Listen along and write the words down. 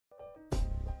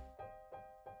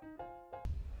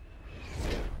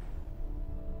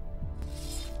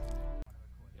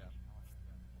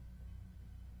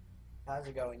How's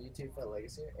it going? YouTube for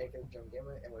Legacy, aka Jump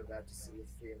Gamer, and we're about to see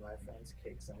three of my friends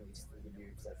kick some of these three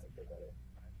dudes that think they're better.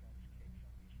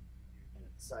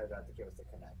 Sorry about the kill with the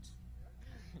connect.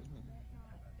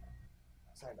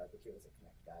 Sorry about the kill with the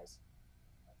connect, guys.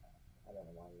 I don't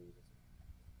know why we use it.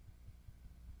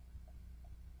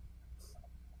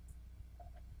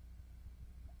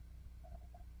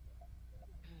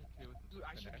 Dude,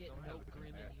 I should get no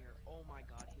Grim in here. Oh my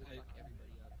god, he would fuck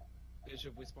everybody up.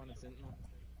 Bishop, we spawned a sentinel.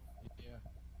 Yeah.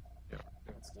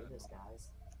 Let's do this, guys.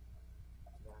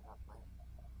 Yeah, I'm not playing.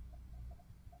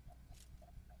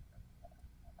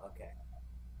 Okay.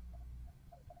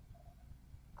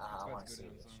 I want to see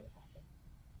this shit happen.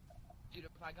 Dude,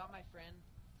 if I got my friend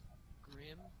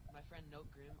Grim, my friend Note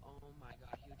Grim, oh my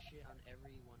god, he would shit on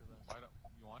every one of us. Why don't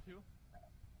you want to?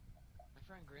 My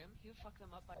friend Grim, he would fuck them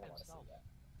up by himself.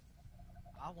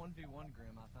 I 1v1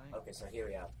 Grim, I think. Okay, so here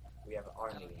we have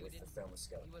Army No, with the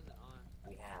thermoscope. He wasn't on.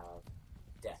 We have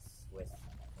Death with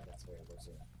that's where it goes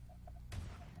in.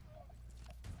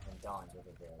 And Dawn's with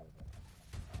a variable.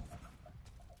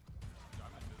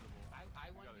 I'm invisible. I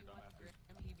 1v1 Grim,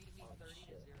 he beat me 30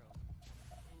 to 0.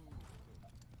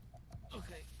 Ooh.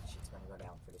 Okay. Shit's gonna go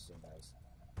down pretty soon, guys.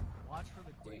 Watch for the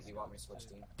Do you want me to switch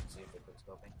team? See if they're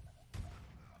quickscoping?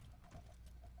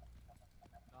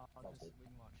 No, I'll just, we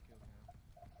can watch kill cam.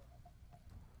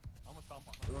 I'm gonna stomp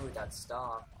on Ooh, that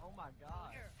stop. Oh my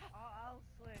god. Here, I'll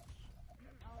switch.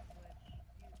 I'll switch.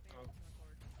 You Oh.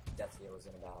 Death Deal is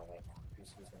in a battle right now.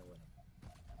 Who's gonna win?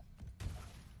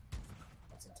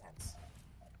 That's intense.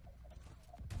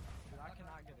 Dude, I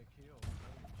cannot get a kill.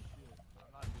 Holy shit.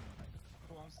 I'm not doing it.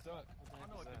 Oh, I'm stuck. I don't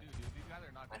know what to do, dude. These guys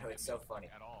are not I know, gonna it's hit so me funny.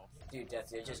 at all. Dude,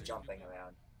 Death, you're just jumping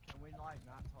around. Can we like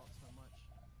not talk so much?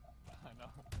 I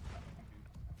know.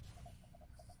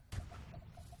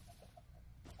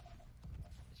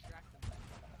 Distract them.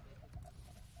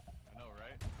 I know,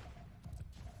 right?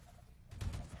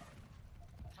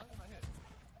 How did I hit?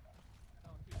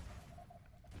 Oh, dude.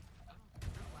 Oh,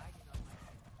 you're lagging on my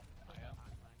I am.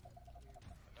 I'm lagging.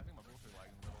 Weird. I think my bullshit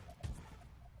lagging a little.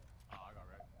 Oh, I got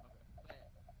wrecked. Okay.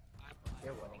 But I'm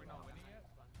You're lagging. winning We're not now. winning yet?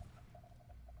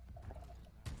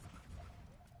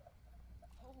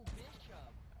 Oh,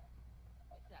 Bishop!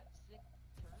 Look at that sick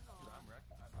turn Dude, I'm on. wrecked.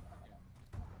 I'm freaking.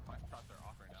 My shots are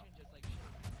off right I now. should just like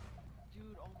shit.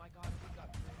 Dude, oh my god, we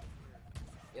got Grim in here.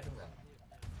 Get him then. Yeah.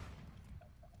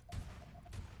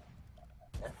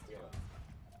 Death Deal.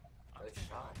 Those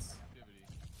shots. Activity.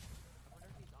 I wonder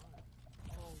if he's on.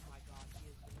 Oh my god, he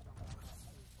is hitting on that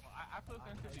too. Well, I played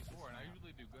Offensive before, and I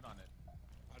usually do good on it.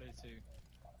 I do too.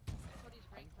 That's what he's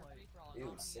ranked for free for all.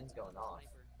 Dude, Sin's going off.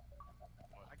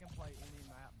 I can play any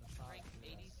map besides Ranked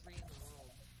this. 83 in the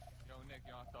world. Yo, Nick,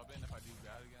 you want to sub in if I do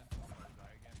bad again? Or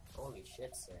die again? Holy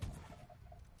shit, Sin.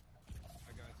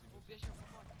 I got Oh, you. Bishop,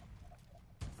 come on.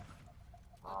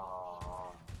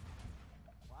 Aww.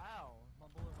 Wow, my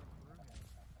bullet went through him.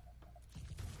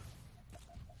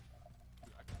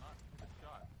 Dude, I cannot hit a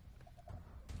shot.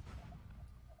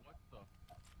 What the?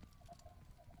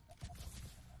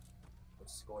 Which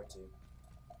score to?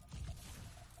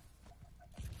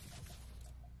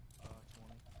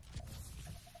 20.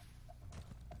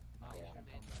 Yeah. Yeah, Your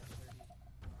man's at 30.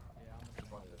 yeah, I'm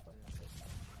Which one gonna is it? do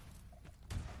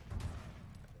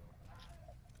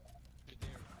Good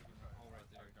there. All right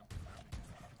there.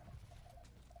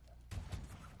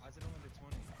 Why is it only the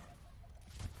 20?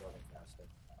 Building faster.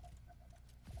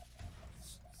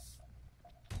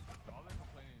 All they're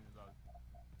complaining is about.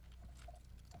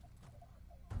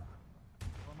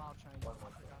 Well, I'll change it. I One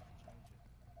more forgot to change it.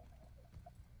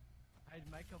 I'd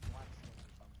make a black smoke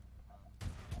or something.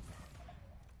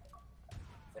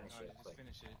 Finish Alright, it just quick.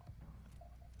 finish it.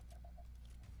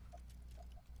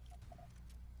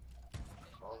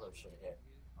 All those shit hit.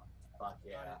 Fuck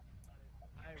yeah.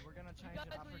 Hey, we're gonna change guys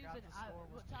it. I were forgot using the score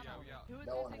was time 2. out. Yeah. Who was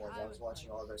No one using was. I was watching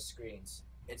all sights? those screens.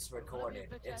 It's Let me recorded.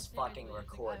 bitch It's ass fucking niggas using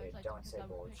recorded. sights Don't because say I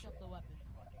would pick up bullshit. the weapon.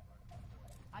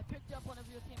 I picked up one of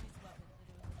your teammates' weapons and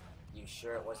it was a You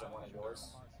sure it wasn't one of yours?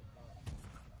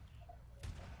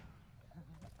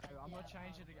 Hey, I'm gonna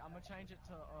change it. I'm gonna change it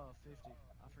to 50.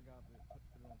 I forgot to put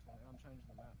it on 20. I'm changing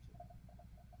the map too.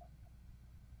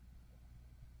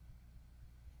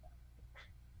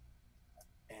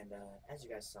 And as you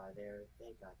guys saw there,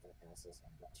 they got their asses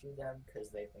handed to them because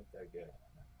they think they're good.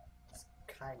 It's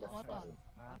kind of Hold funny.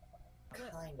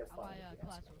 Kind of I'm funny. my if you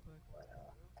class ask me. real quick.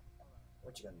 But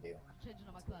what you gonna do? I'm changing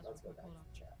to my class real Let's go quick. back Hold to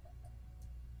on. the chat.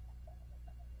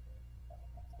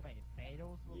 Wait,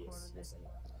 Fatal's recorded Yes, this? listen.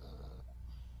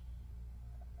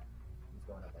 He's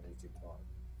going up on YouTube tomorrow.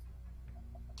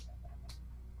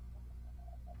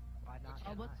 Why not?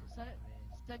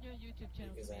 Send your YouTube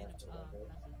channel to Because I me in have to a record.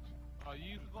 message. Oh,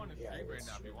 you can go on the Yeah, stream right it's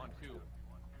now if you true. want to.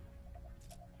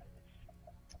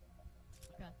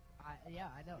 Okay. Yeah,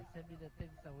 I know. Send me the thing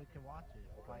so we can watch it.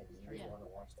 Okay, do you Yeah. want to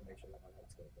watch to make sure that my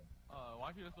Quickscoping? Why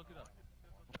don't you just look it up?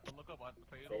 Look up on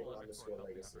Fatal Fatal underscore something. I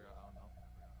Legacy. forgot. I don't know.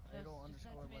 Fatal Just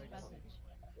send underscore it to me in a legacy. message.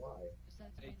 Why? Just send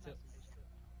it to me Hey, in a message.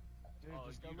 Dude, Oh,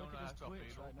 just go you look don't at his ask about Twitch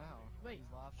Fatal? right now. Wait,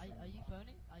 He's live are streaming. you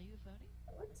phoning? Are you phoning?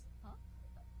 What?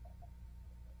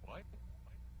 What?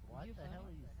 What You the hell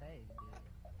funny? are you saying, dude?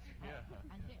 Yeah.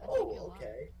 I think you're Oh, lying.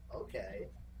 okay. Okay.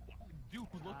 Dude,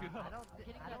 look it I up. don't,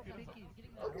 Getting I don't that think from- he's.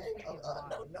 getting I don't Okay. think he's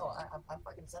lying. No, I'm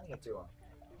fucking sending it to him.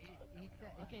 He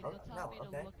said. Okay, Oh, they'll tell no, me to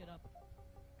okay. look it up.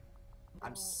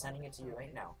 I'm sending it to you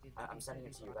right now. I'm He sending said it to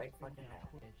he's you right live fucking streaming now. on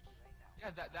Twitch. Yeah,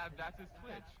 that's his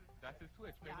Twitch. That's his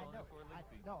Twitch. Yeah, I Fatal know. underscore I,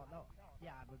 Legacy. no.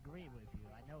 Yeah, I'm agreeing with you.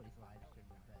 I know he's live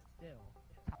streaming, but still,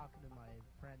 talking to my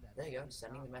friend that. There you go.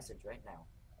 Sending the message right now.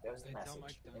 There's the Hey, tell message.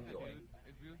 Mike to Yeah, Enjoy. dude,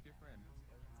 agree with your friend.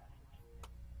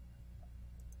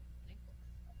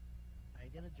 Are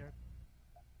you gonna jerk?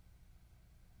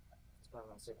 It's probably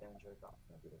gonna sit there and jerk off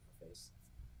my beautiful face.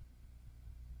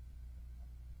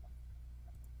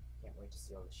 Can't wait to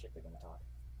see all the shit they're gonna talk.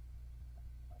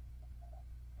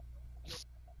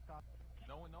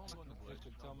 No one's going to glitch.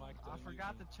 Tell Mike to I unmute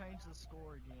forgot me. to change the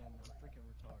score again. I'm freaking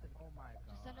retarded. Oh my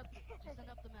Just god. send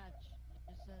up the match.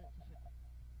 Just send it to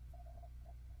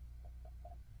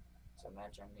So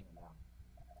match ending now.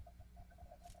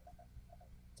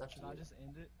 It's up to Should I you. just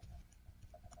end it?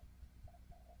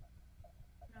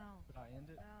 No. Should I end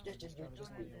it? No. Or Just gotta end stay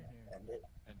it. on here? End it.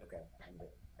 End it. Okay, end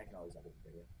it. I can always edit the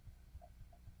video.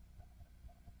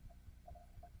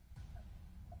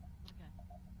 Okay.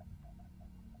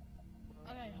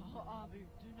 Okay,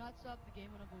 do not stop the game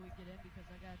whenever we get in because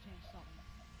I gotta change something.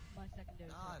 My secondary.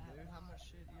 Nah, for dude. Atlas. How much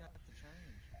shit do you have to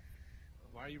change?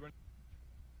 Why are you running?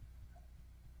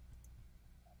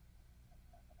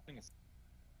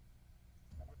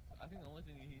 I think the only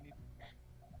thing he needs to change.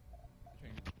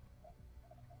 I'm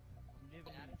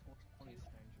giving you 20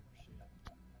 change your shit.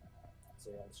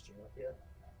 So you're on the stream up yet?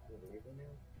 You leaving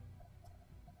now?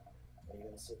 Or are you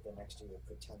gonna sit there next to your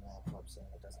pretend laptop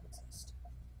saying it doesn't exist?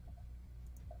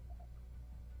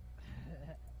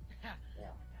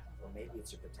 Yeah. Or maybe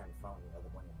it's your pretend phone, you know, the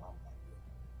one your mom bought you.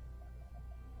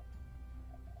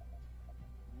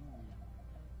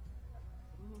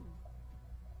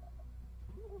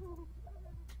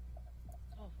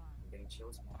 Oh, fine. I'm getting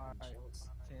chills, man. I'm getting Alright. chills.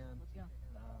 10, Let's go.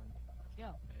 9, Let's go.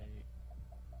 8,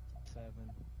 7,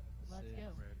 Let's 6. go.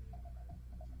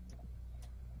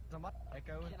 Somebody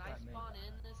echoing? Can I That me. spawn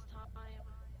in this time?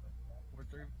 We're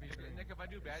 3v3. Nick, if I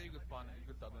do bad, you can spawn. You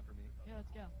can sub in for me. Yeah,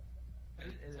 let's go.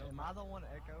 Am I the one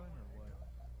echoing or what?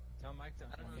 Tell Mike to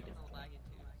I don't know. unmute It's me. gonna lag into.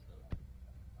 So.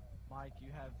 Mike,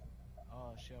 you have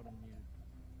Sheldon muted.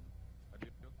 I do.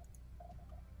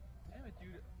 Damn it,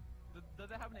 dude. Does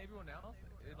that happen to everyone else?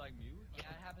 It like mute?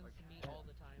 Yeah, it happens to me all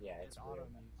the time. Yeah, It it's auto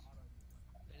weird. mutes.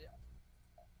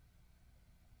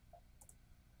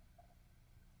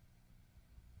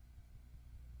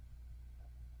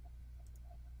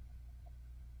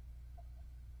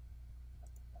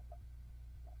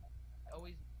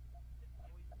 Always.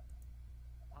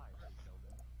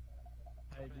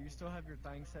 Hey, do you still have your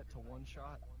thing set to one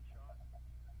shot?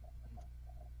 I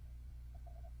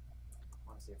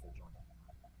wanna see if they're joining.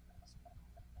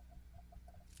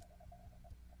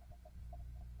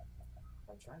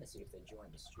 I'm trying to see if they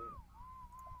joined the stream.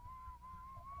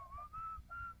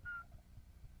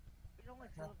 There's only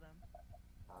two of them.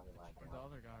 They might Where'd be. the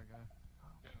other guy go?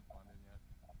 They haven't spawned in yet.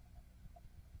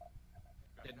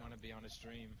 Didn't want to be on a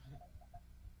stream.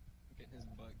 Getting his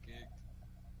butt kicked.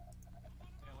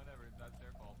 Yeah, whatever. That's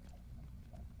their fault.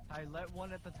 Hey, let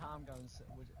one at the time go. And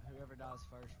whoever dies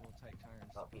first will take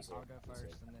turns. Oh, he's I'll here. go He's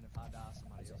first, here. and then if I die,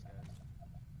 somebody He's else goes.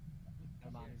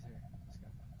 Never mind, he's here. Let's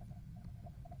go.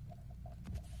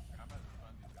 I'm about to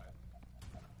stun these guys.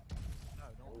 No,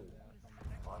 don't do Ooh. that.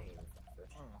 Funny. That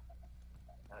was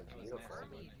That was beautiful. nasty.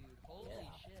 Army, dude. Holy Yeah.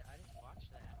 shit! I didn't watch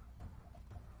that.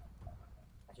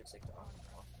 I should stick to on.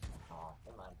 Aw,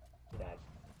 come on. Dad.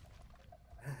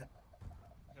 Tell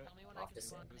me when Off I the can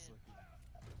spawn This in. lucky.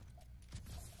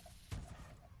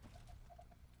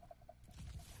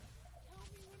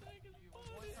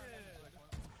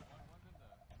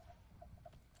 Oh,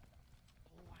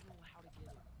 I know how to get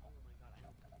it. Oh my god, I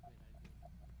know pretty good.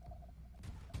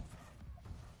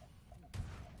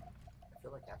 I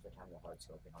feel like half the time you're hard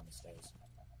scoping on the stairs.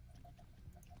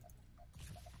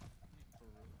 For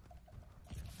real.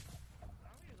 I'm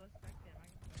gonna go spectate.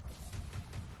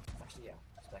 Actually, yeah.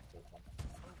 Spectate them.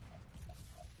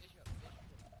 Bishop.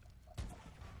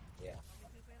 Yeah.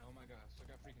 Oh my gosh, I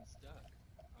got freaking stuck.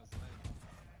 I was landing.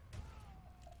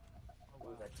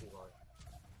 Ooh, that too hard.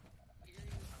 Where are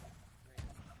you? Great.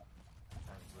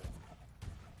 Trying to.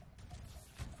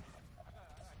 I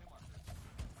got hit marker.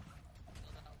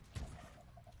 Build out.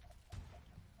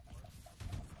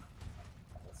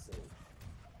 Let's see.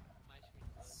 My screen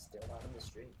closed. Still not in the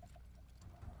street.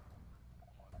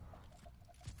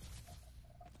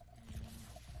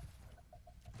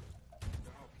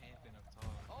 They're all camping up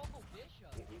top. Oh,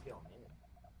 Bishop! Dude, you going in?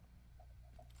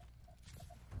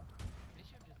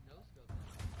 Bishop just no-scoped.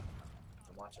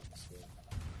 I'm watching the stream.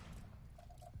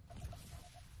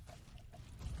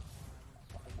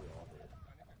 I think we all did.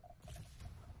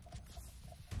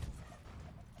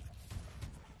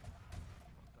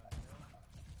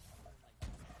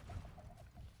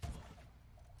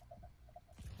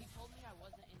 He told me I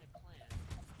wasn't in a clan,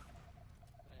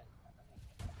 but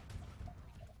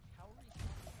how are we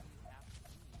supposed to do after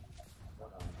me?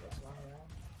 Hold on, what's wrong now?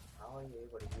 How are you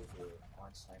able to use your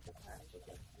on sniper pack with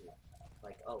that too?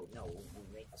 Like, oh no, we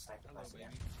make the sniper Hello, class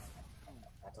again. baby.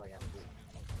 That's all you have to do.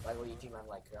 By the way, YouTube, I'm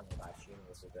like currently live streaming.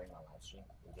 This is during my live stream.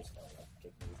 We just like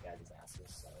kicking these guys' asses,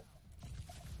 so.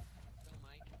 So,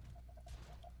 Mike,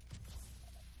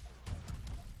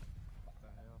 What the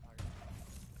hell? I got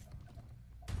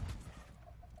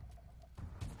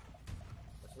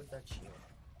What's with that shield?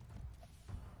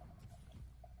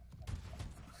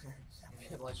 I've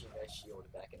been watching that shield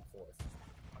back and forth.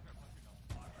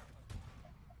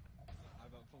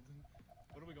 I've outpulled him.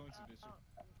 What are we going to, Bishop?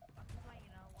 Well,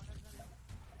 you know, one of them is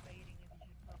debating if you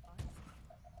should put on.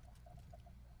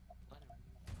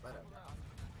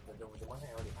 But the one I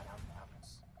already had out the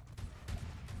house.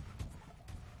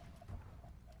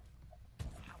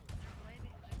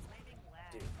 They're blaming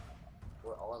lag. Dude,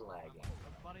 we're all lagging.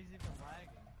 Nobody's even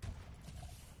lagging.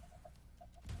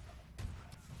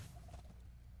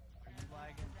 Are you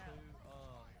lagging too,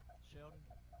 Sheldon?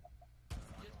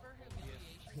 just for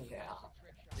humiliation, you Yeah. guys should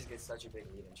trick shot. Just get such a big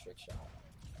lead in trick shot.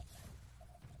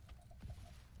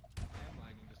 I am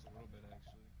lagging just a little bit,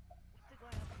 actually. What's it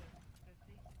going up to?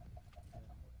 50?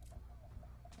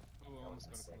 Ooh, I almost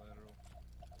got a Sick. collateral.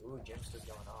 Ooh, Jim's still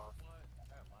going off. What?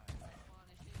 That lag.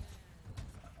 Punishing.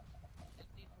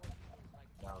 54 people is like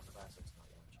No, Classic's not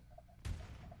watching.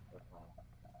 We're playing.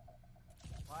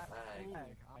 Lag. Lag.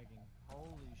 Lag. Lagging.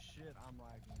 Holy shit, I'm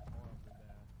lagging horribly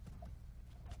bad.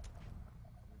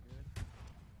 We good?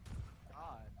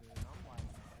 God, dude, I'm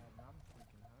lagging bad and I'm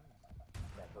freaking hosed.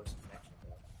 That host connection,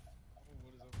 bro. Oh,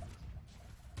 what is up with this?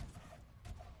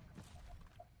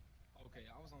 Okay,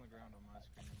 I was on the ground on my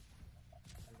screen.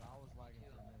 Dude, I was lagging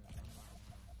for a minute. I'm not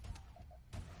lying.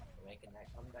 We're making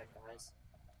that comeback, guys.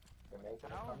 We're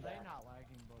making a How are they comeback. not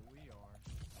lagging, but we are?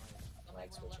 Lag Somebody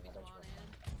wanna switching, let I me bet spawn you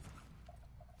in?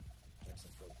 Makes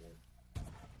it feel good.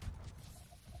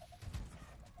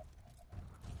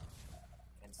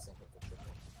 And sync with the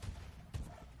triple.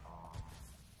 Aw,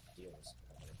 deals.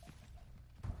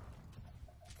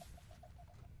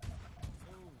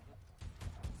 Ooh,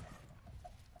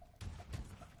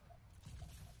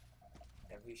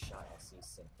 Every shot I see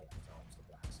sync hit is almost a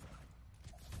blast.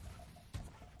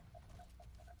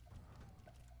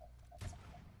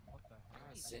 What the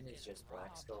hell? Sin is just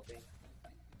black scoping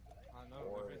I know,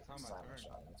 or every time I silent turn.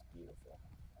 shot. It's beautiful.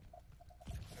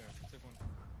 Here, take one.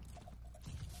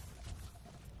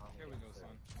 I'm Here we getting go, through.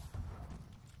 son.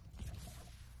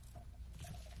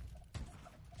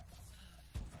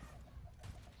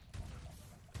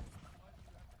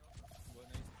 What,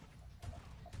 Nate?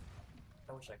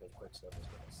 I wish I could quick scope this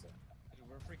with a sin. Dude,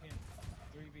 we're freaking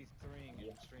 3v3ing Yep,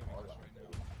 and streaming all this that, right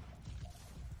baby. now.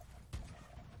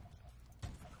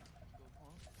 Go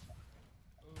punk?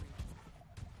 Ooh.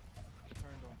 He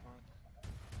turned on punk.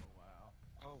 Oh, wow.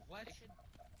 Oh, what? They should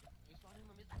respawn him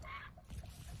or miss.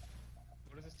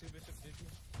 What is this, 2 Bishop 50?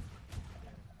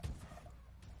 Yeah.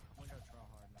 I'm gonna go try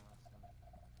hard now, so.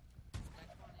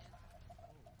 Next one in.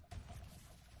 Oh.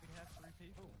 We have 3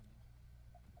 people.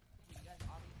 You guys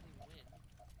obviously win.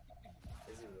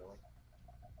 Is he really?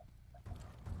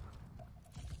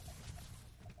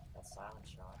 That silent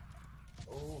shot.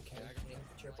 Oh, can Yeah, I you hit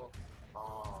the triple?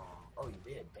 Oh, you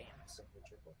did. Damn, sync the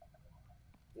triple.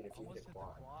 Dude, if you Almost hit hit a the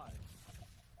quad. quad.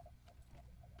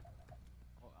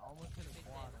 Oh, I almost hit a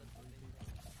quad on 3 people.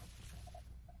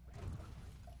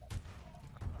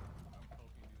 I'm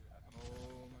poking you.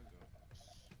 Oh my god.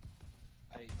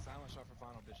 Hey, silent shot for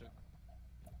final, Bishop.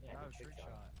 Yeah, No, good trick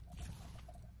shot.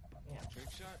 Yeah,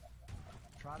 Trick shot?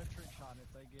 Try to trick shot, and if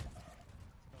they get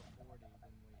to 40,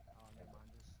 then we. Oh, never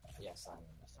mind. yeah, silent.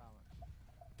 Just silent.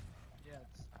 Yeah,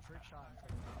 it's trick shot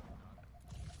until we get 40.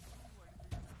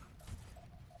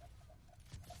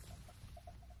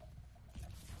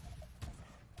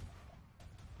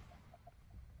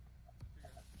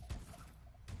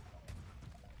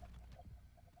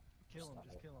 kill him. stop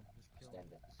Just it. kill him. Just kill Just him. end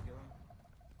it. Just kill him.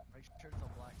 Make sure it's a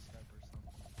black scope or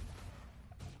something.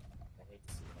 I hate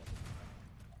to see it.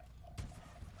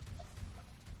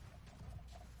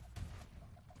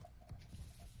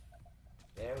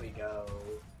 There we go.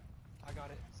 I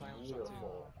got it. Silent shot too.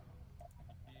 Beautiful.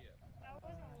 Yeah. I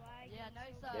wasn't lagging. Yeah,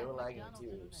 nice, so They were bad. lagging McDonald's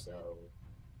too, internet. so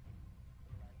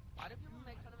Why do people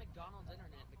make fun of McDonald's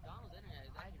internet? McDonald's internet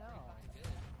is I actually know. pretty fucking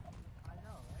good. I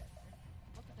know, right?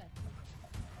 Look at that.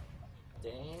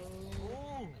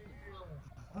 dang.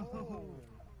 Oh,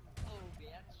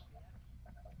 bitch.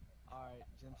 Alright,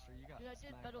 Jimster, you got Dude, I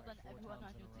did smacked better like than 4 everyone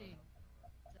times on in your a row. team.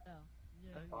 So,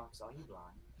 yeah. Fox, are you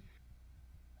blind?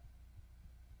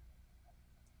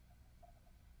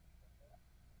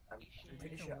 I'm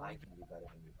pretty can sure I one- can do better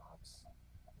than you, Fox.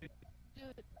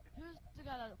 Dude, who's the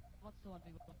guy that wants to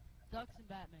 1v1? Ducks and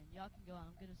Batman. Y'all can go on.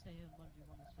 I'm gonna stay here and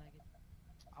 1v1 this faggot.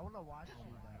 I wanna watch Oh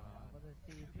you my though. God. I wanna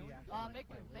see if you actually Make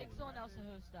play someone else a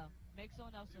host though. Make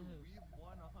someone else a Dude, host. we've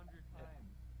won 100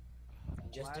 times.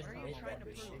 Just Last What are time you admit I'm trying that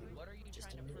to you're prove? shitty. What are you Just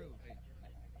trying to admit it. prove? Hey,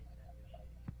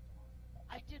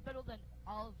 I did better than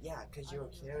all of you. Yeah, because you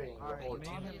were carrying your Alright, whole me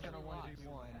team. and him Obviously gonna lost.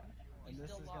 1v1, and You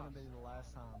this still is gonna lost. be the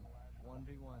last time.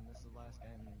 1v1, this is the last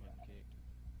game you're getting kicked.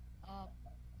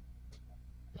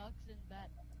 Ducks and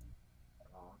Batman.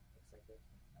 Aw, looks like this.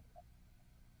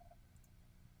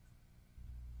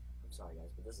 I'm sorry,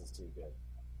 guys, but this is too good.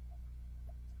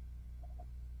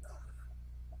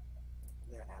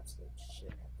 They're absolute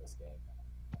shit at this game.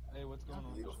 hey, what's going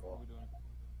on? Beautiful. What are we doing?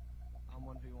 I'm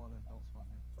 1v1 and don't spawn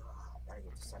me. Ah, gotta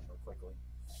get to center quickly.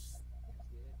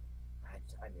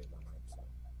 I knew my mind, so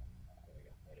there we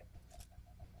go. Made it.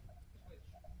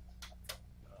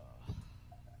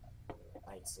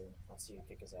 Alright, so let's see you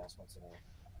kick his ass once in a while.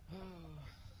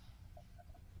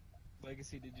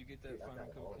 Legacy, did you get that Dude, I final got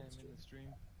it all kill in cam in the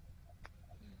stream?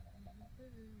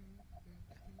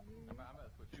 I'm gonna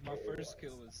switch. Dude, my first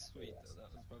kill was sweet though. That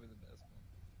was probably the best one.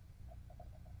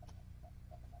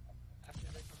 After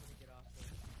this, I'm gonna get off there.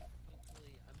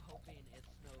 Hopefully, I'm hoping it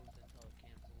snows until it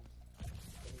cancels.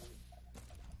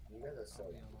 You guys are so.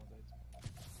 I'll be on all day.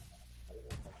 I don't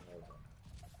know fucking know them.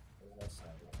 There's no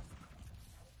sound here.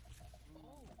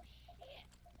 Oh, shit!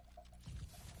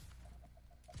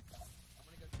 I'm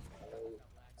gonna go see if Hello,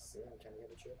 it's not lag. Sim, can you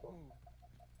get a triple? Ooh,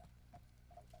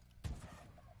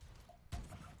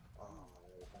 Oh,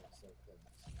 they were kind of so close.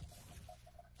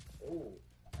 Ooh,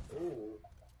 ooh.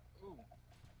 ooh,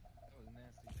 that was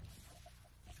nasty.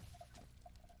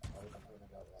 I was complaining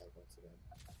about lag once again.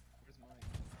 Where's Mike?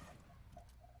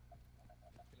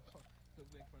 He'll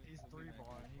make fun of He's he'll be 3 mad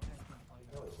bar at and me. he can't complain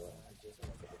No, about it won't. that. He just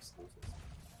doesn't make excuses.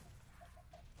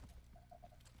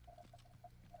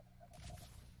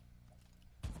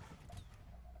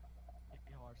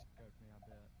 He hard scoped me, I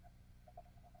bet.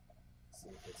 See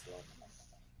if it's left.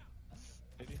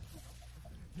 Did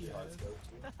he? He hard scoped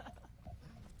you. Yeah,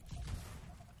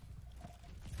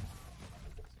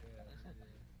 yeah.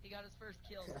 He got his first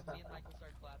kill, so me and Michael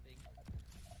start clapping.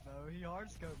 No, he hard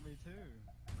scoped me too.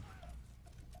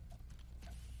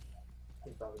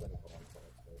 He's probably gonna go on for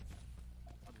it.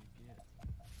 What did he get?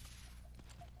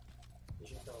 You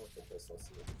should go with the pistol,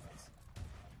 see what he does.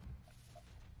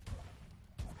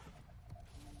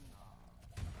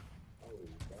 Oh,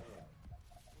 damn.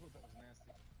 Ooh, that was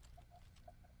nasty.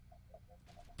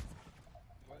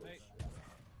 What, Nate?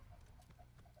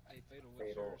 Hey, Fatal, what's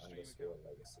Fatal your stream underscore account?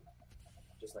 legacy.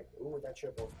 Just like, ooh, that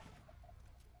triple.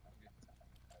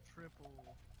 Triple.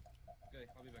 Okay,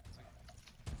 I'll be back in a second.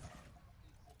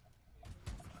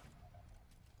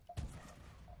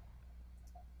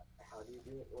 How do you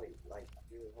do it? Wait, like,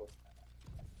 do the whole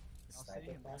I'll see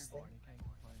sniper him 3 class bar thing? and he can't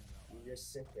complain about You it.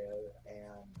 just sit there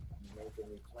and make a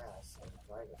new class and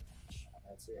private match.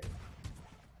 That's it.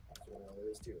 That's what all there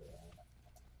is to it.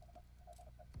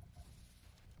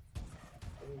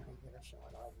 Oh, he hit a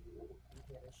shot on you. He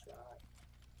hit a shot.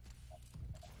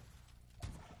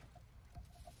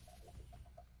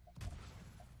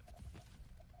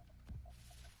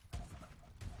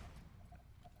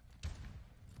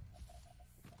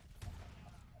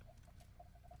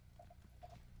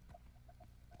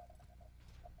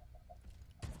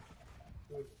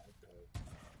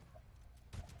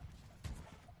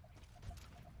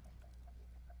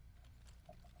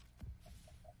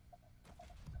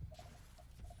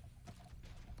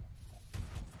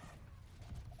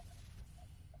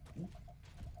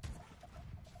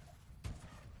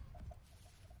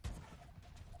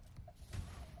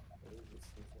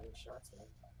 He's hitting shots, man.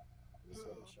 He's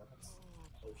hitting shots.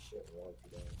 Oh shit, we're all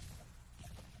together.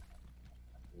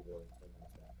 We really turn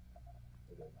that back.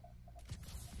 We did.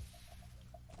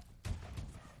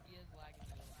 He is lagging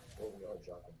a little bit. Or we are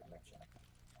dropping connection.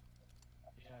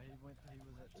 he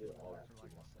was at Dude, 2 all for that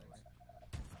like a 2-1 second. points.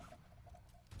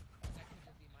 That could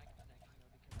just be my connection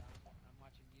though, because I'm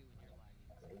watching you and you're lagging.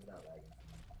 Yeah, he's not lagging.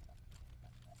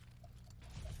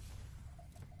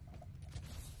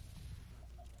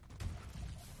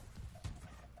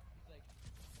 He's like,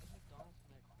 that McDonald's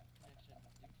connection, dude,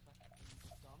 fucking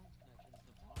McDonald's connection is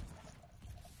the bomb.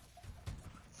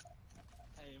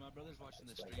 Hey, my brother's watching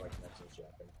the It's stream. like connection's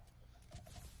jumping.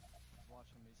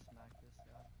 Watching me smack this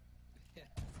guy. Yeah.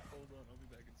 Hold on, I'll be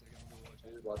back in a second. I'm gonna watch I'm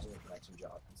it. just watching the connection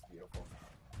drop. It's beautiful.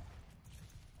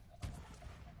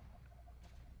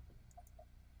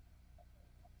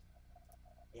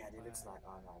 Yeah, dude, it's not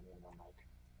on. I mean, my mic.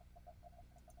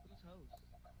 Who's host?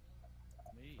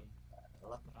 Me. I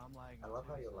love, But I'm lagging. I love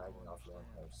how too, you're so I lagging don't off your own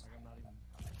understand. post. Like I'm not even.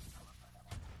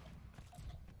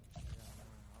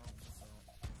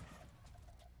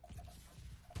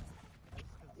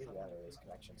 Either that or his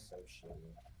connection's so shitty.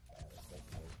 Yeah, it's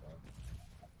making it well.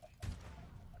 I'm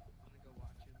gonna go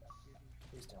watch him. See if he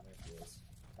Please tell me if he is.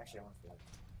 Actually, I want to feel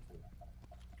it.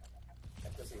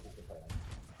 Let's go see if he can play it.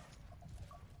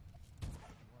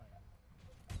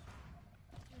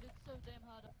 Dude, it's so damn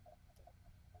hard.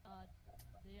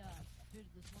 Dude,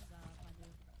 this one guy I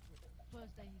knew,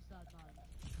 first day he started modding.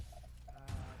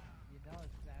 You know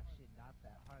it's actually not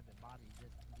that hard to mod. You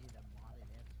just need a modded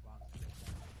Xbox.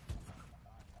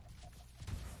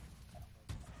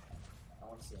 I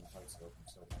want to see him Quickscoping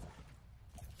so bad.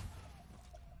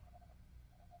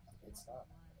 It's not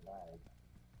lag.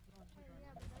 Go on Wait, to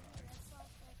yeah, run. but doesn't your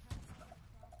Xbox like have modded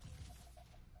software?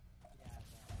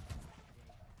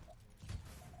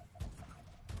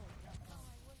 Yeah, No,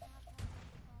 I wouldn't have to have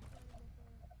modded software to get the.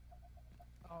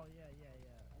 oh yeah.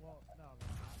 Well, no,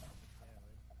 not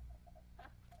necessarily.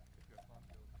 If you're fun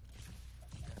field.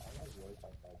 I guys really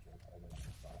talk about your other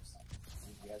Xbox.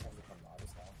 You guys have become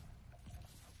modest now?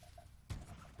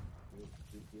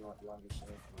 Do you want to be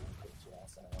shamed for being good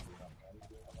jazz and I want to be on Andy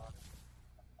being a modest?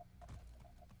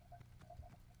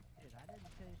 Dude, I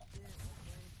didn't say shit.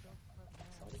 Okay, don't fuck now.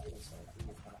 Somebody getting salty,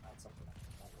 you're kind of on something.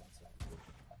 I want something.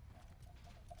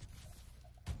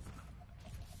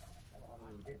 I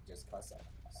mean, you did just cuss at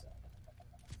me, so.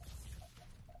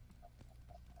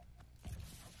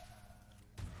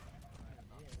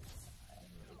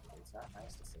 It's not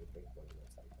nice to say big boy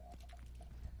words like that.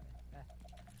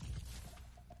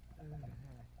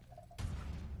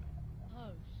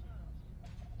 Oh shit.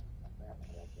 What happened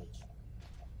to that bitch?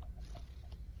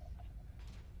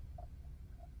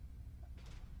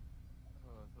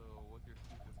 So what's your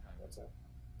excuse this time? What's up?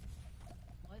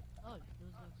 What? Oh, there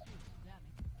was no excuse. You got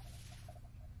me.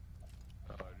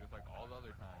 Just like all the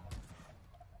other times.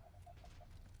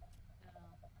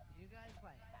 You guys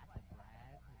like have to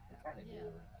brag. Is that Kinda like, do.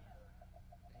 same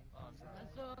thing?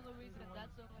 That's the only reason.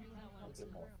 That's the only reason I wanted Makes to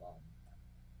it more fun.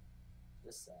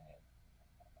 Just saying.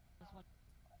 this one.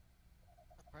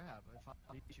 Crap, if I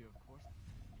beat you, of course.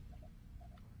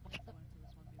 What's the one to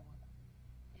this 1v1?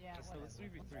 Yeah, So let's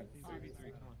 3v3.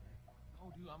 3v3, come on.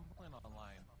 Oh, dude, I'm playing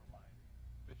online.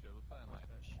 Bishop, let's play online.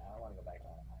 I want to go back to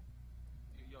online.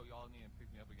 Yo, y'all need to pick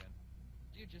me up again.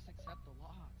 Dude, just accept the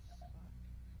loss. Fuck.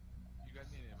 You guys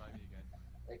need to invite me again.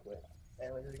 They quit.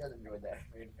 Anyways, if you guys enjoyed that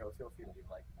video, feel free to leave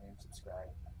a like and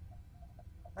subscribe.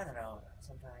 I don't know.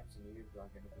 Sometimes you are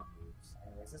going to be moves.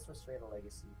 Anyways, this was Straight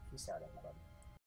Legacy. Peace out, everybody.